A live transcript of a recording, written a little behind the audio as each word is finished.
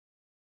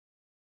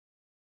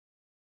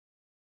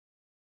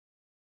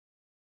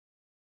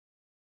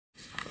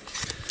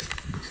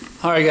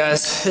Alright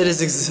guys, it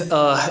is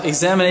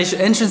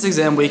entrance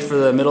exam week for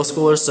the middle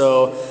schoolers,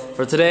 so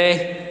for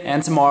today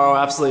and tomorrow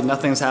absolutely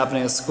nothing's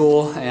happening at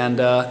school. And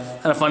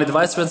kind of funny, the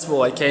vice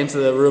principal came to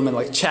the room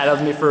and chatted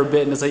with me for a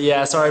bit and was like,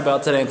 yeah, sorry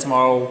about today and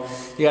tomorrow,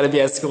 you gotta be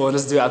at school and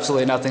just do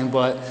absolutely nothing.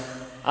 But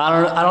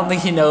I don't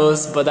think he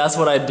knows, but that's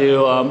what I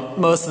do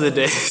most of the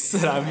days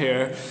that I'm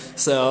here.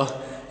 So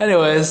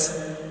anyways,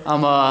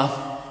 went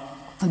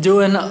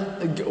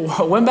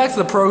back to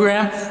the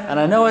program, and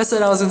I know I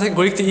said I was gonna take a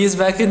week to ease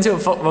back into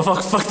it, but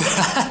fuck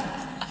that.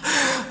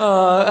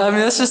 I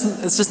mean, it's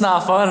just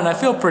not fun, and I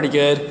feel pretty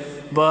good.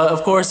 But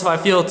of course, if I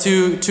feel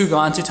too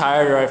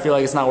tired, or I feel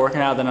like it's not working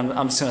out, then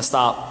I'm just gonna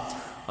stop,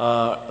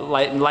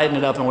 lighten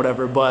it up and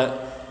whatever.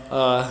 But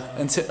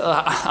I'm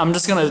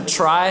just gonna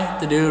try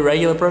to do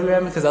regular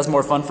programming because that's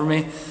more fun for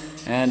me,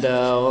 and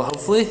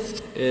hopefully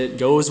it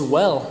goes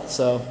well.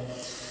 So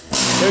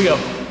there we go.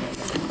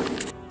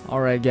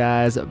 Alright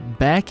guys,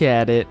 back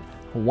at it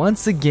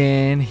once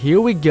again.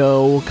 Here we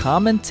go,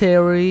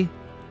 commentary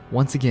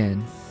once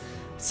again.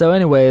 So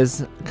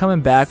anyways,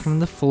 coming back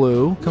from the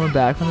flu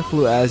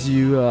as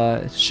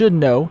you should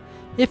know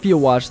if you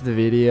watch the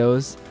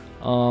videos.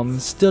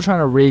 Still trying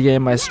to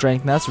regain my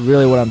strength, and that's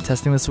really what I'm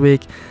testing this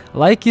week.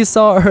 Like you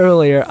saw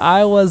earlier,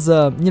 I was,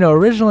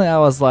 originally I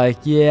was like,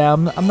 yeah,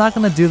 I'm not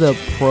gonna do the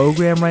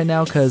program right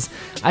now because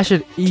I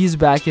should ease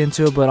back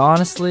into it. But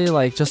honestly,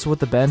 just with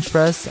the bench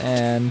press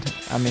and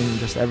I mean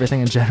just everything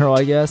in general,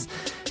 I guess,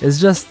 it's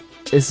just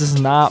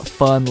not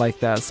fun like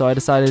that. So I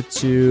decided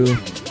to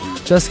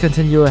just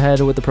continue ahead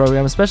with the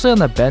program, especially on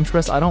the bench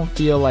press. I don't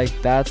feel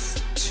like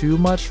that's too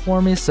much for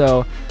me.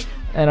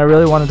 And I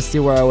really wanted to see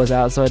where I was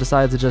at, so I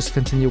decided to just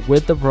continue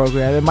with the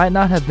program. It might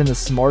not have been the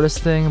smartest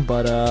thing,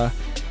 but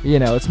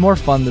it's more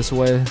fun this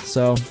way,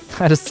 so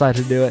I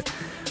decided to do it.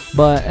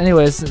 But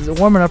anyways,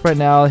 warming up right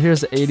now.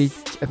 Here's 80.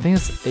 I think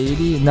it's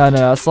 80. No,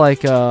 that's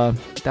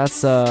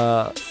that's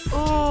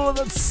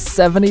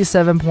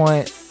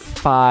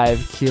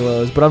 77.5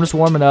 kilos. But I'm just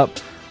warming up.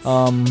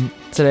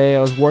 Today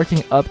I was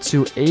working up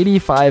to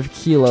 85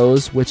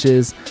 kilos, which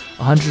is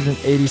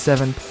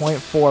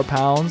 187.4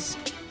 pounds.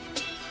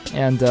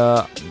 And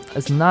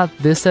it's not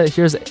this set.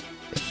 Here's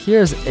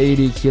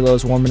 80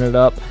 kilos warming it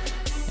up,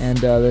 and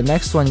the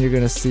next one you're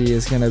gonna see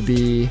is gonna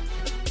be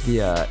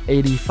the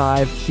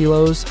 85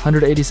 kilos,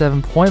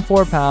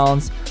 187.4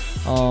 pounds.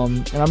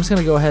 And I'm just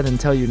gonna go ahead and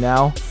tell you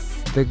now,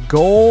 the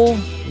goal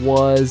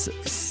was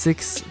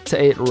 6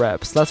 to 8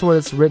 reps. That's what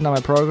it's written on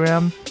my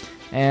program.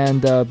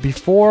 And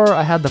before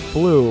I had the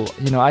flu,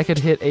 I could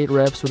hit 8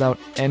 reps without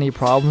any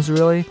problems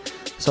really.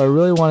 So I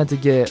really wanted to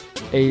get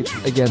 8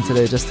 again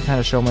today, just to kind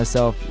of show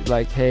myself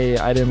hey,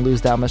 I didn't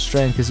lose that much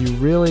strength. Because it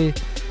really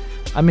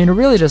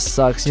just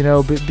sucks,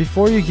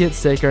 before you get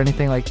sick or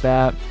anything like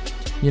that,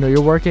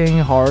 you're working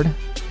hard,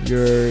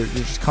 you're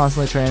just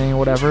constantly training or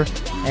whatever,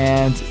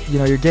 and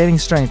you're gaining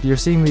strength, you're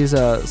seeing these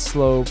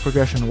slow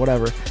progression,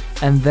 whatever.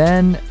 And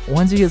then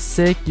once you get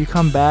sick, you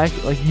come back,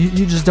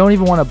 you just don't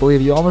even want to believe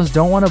it. You almost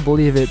don't want to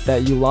believe it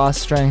that you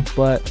lost strength.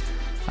 But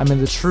I mean,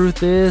 the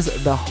truth is,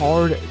 the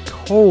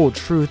cold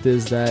truth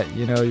is that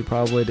you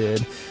probably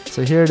did.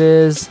 So here it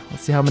is.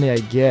 Let's see how many I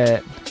get.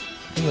 I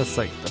think that's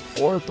the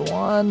 4th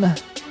one.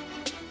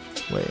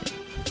 Wait,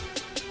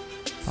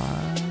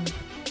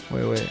 5.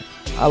 Wait,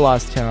 I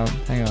lost count.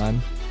 Hang on.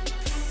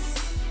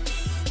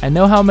 I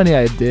know how many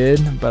I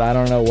did, but I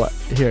don't know what.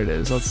 Here it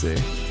is. Let's see.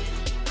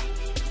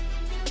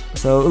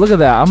 So look at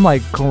that. I'm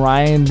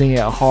grinding it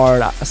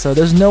hard. So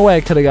there's no way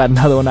I could have got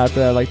another one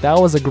after that. That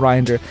was a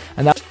grinder.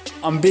 And that,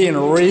 I'm being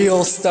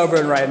real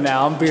stubborn right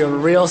now. I'm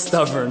being real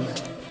stubborn.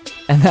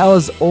 And that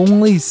was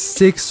only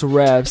 6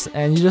 reps.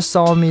 And you just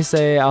saw me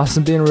say I was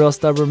being real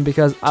stubborn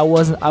because I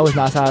was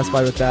not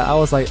satisfied with that. I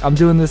was like, I'm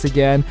doing this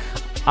again.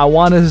 I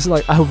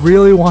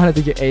really wanted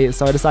to get 8,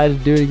 so I decided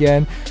to do it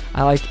again.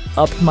 I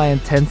upped my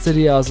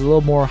intensity. I was a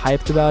little more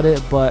hyped about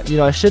it, but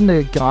I shouldn't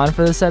have gone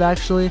for this set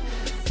actually,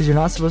 because you're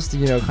not supposed to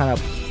you're not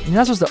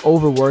supposed to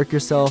overwork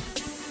yourself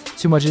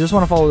too much. You just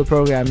want to follow the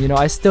program.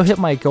 I still hit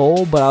my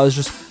goal, but I was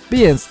just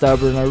being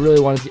stubborn. I really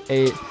wanted to get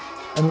 8,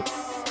 and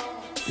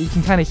you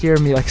can kind of hear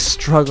me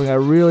struggling. I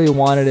really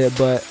wanted it,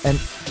 but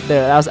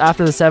that was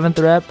after the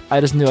 7th rep. I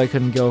just knew I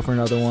couldn't go for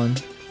another one.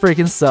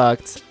 Freaking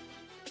sucked.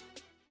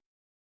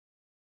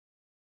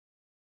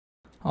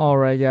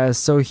 Alright guys,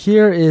 so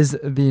here is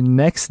the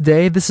next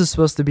day. This is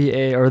supposed to be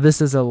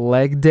this is a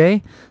leg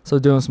day. So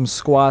doing some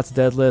squats,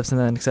 deadlifts, and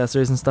then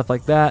accessories and stuff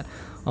like that.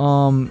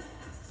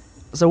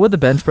 So with the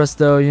bench press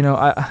though,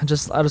 I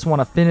just want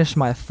to finish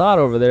my thought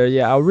over there.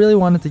 Yeah, I really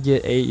wanted to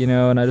get 8,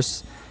 and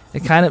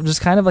it kind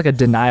of like a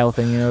denial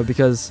thing,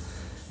 because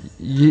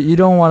you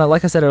don't want to,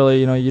 like I said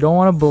earlier, you don't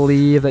want to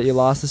believe that you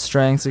lost the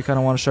strength, so you kind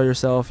of want to show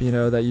yourself,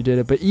 that you did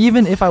it. But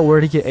even if I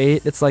were to get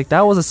 8, it's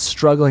that was a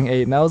struggling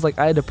 8, and that was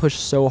I had to push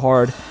so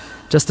hard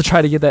just to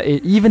try to get that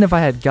 8. Even if I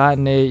had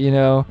gotten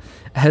 8,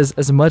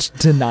 as much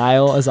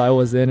denial as I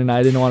was in, and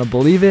I didn't want to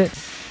believe it,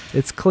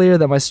 it's clear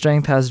that my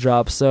strength has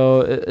dropped.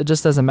 So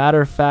just as a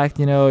matter of fact,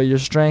 your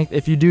strength,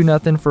 if you do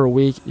nothing for a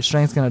week, your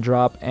strength's gonna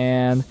drop,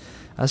 and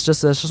that's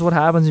just what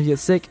happens when you get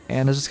sick.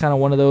 And it's just kind of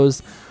one of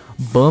those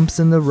bumps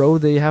in the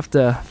road that you have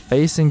to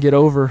face and get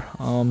over.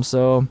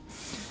 So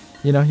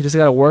you know, you just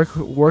gotta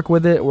work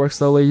with it, work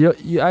slowly.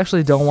 You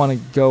actually don't want to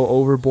go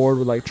overboard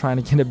with like trying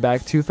to get it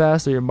back too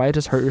fast, or you might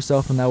just hurt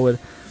yourself, and that would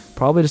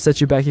probably just set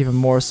you back even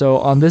more. So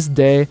on this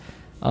day,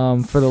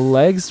 for the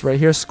legs right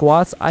here,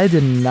 squats, I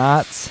did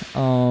not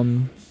follow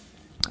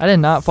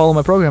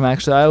my program.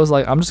 Actually, I was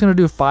like, I'm just gonna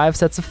do 5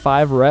 sets of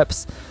 5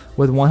 reps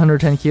with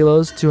 110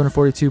 kilos,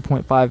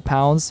 242.5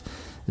 pounds,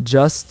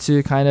 just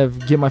to kind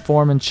of get my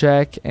form in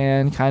check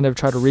and kind of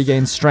try to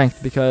regain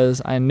strength,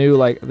 because I knew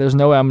like there's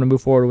no way I'm gonna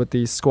move forward with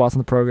these squats in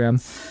the program.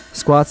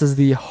 Squats is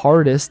the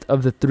hardest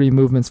of the 3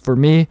 movements for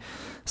me,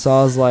 so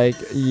I was like,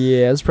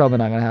 yeah, it's probably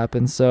not gonna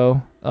happen.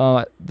 So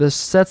the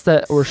sets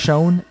that were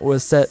shown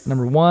was set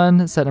number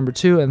 1, set number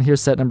 2, and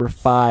here's set number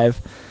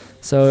 5.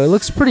 So it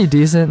looks pretty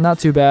decent, not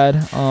too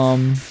bad.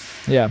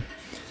 Yeah.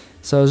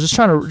 So I was just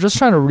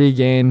trying to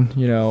regain,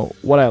 you know,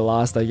 what I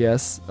lost, I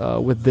guess,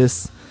 with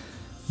this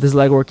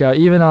leg workout.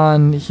 Even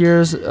on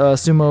here's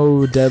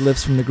sumo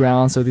deadlifts from the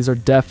ground. So these are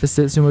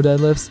deficit sumo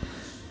deadlifts.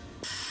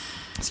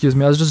 Excuse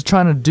me. I was just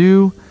trying to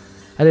do.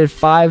 I did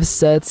 5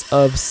 sets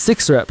of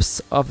 6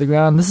 reps off the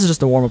ground. This is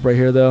just a warm up right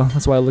here, though.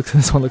 That's why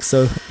this one looks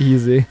so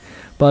easy.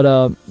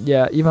 But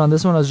yeah, even on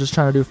this one, I was just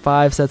trying to do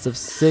 5 sets of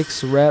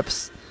 6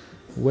 reps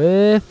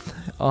with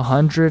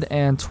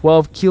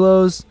 112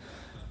 kilos,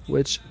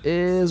 which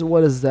is,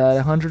 what is that?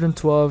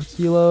 112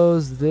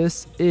 kilos.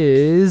 This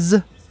is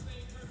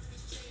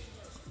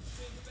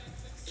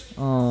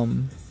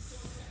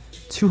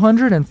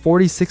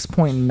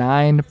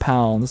 246.9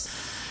 pounds.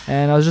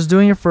 And I was just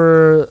doing it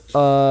for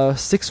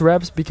 6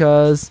 reps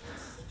because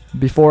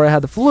before I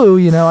had the flu,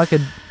 you know, I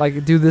could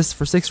do this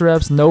for 6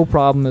 reps, no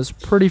problem. It was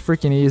pretty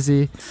freaking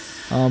easy.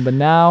 But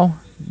now,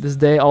 this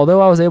day,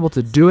 although I was able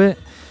to do it,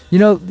 you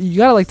know, you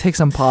gotta like take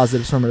some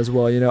positives from it as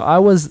well. You know, I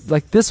was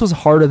like, this was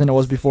harder than it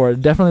was before. It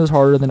definitely was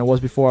harder than it was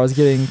before. I was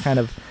getting kind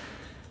of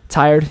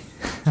tired.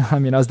 I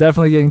mean, I was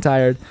definitely getting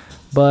tired,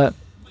 but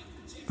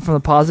from the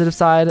positive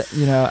side,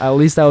 you know, at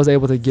least I was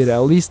able to get it. At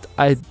least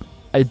I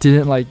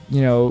didn't like,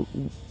 you know,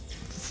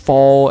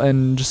 fall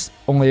and just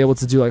only able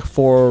to do like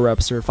 4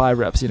 reps or 5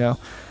 reps, you know.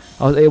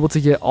 I was able to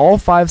get all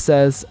 5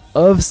 sets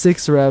of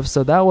 6 reps,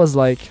 so that was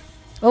like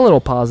a little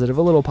positive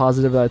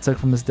that I took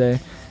from this day.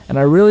 And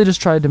I really just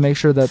tried to make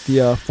sure that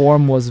the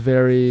form was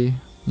very,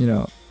 you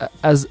know,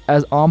 as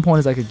on point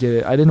as I could get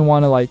it. I didn't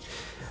want to like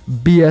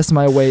BS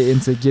my way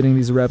into getting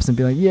these reps and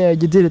be like, yeah,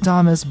 you did it,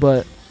 Thomas,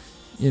 but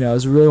you know, I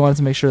was really wanted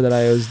to make sure that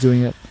I was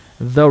doing it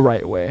the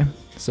right way.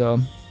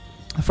 So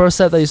the first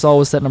set that you saw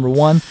was set number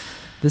 1.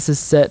 This is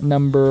set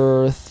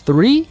number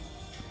 3.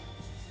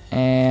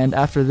 And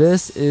after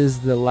this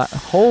is the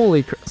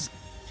holy Christ.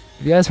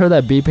 If you guys heard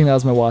that beeping, that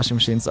was my washing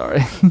machine,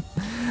 sorry.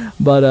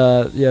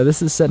 But yeah,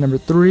 this is set number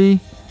 3.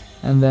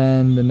 And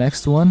then the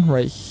next one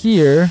right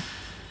here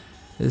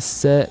is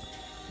set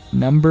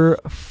number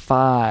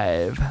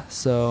 5.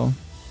 So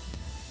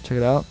check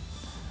it out.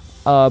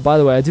 By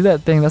the way, I do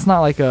that thing. That's not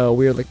like a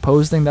weird like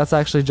pose thing. That's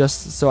actually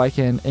just so I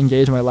can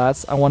engage my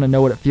lats. I want to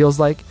know what it feels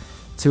like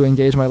to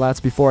engage my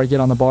lats before I get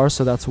on the bar.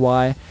 So that's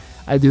why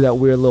I do that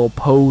weird little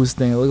pose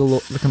thing.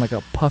 Looking like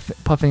a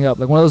puffing up,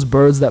 like one of those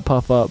birds that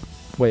puff up.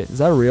 Wait, is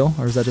that real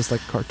or is that just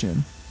like a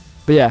cartoon?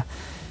 But yeah.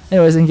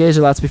 Anyways, engage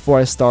the lats before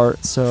I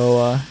start.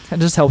 So it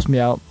just helps me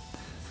out.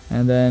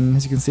 And then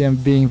as you can see, I'm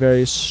being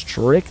very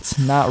strict,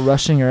 not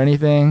rushing or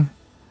anything.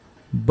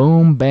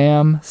 Boom,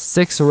 bam,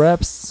 6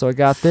 reps. So I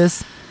got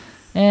this.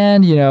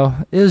 And, you know,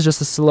 it was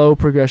just a slow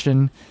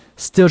progression,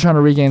 still trying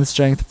to regain the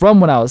strength from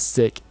when I was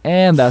sick.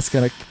 And that's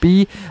going to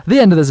be the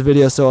end of this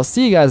video. So I'll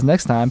see you guys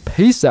next time.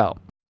 Peace out.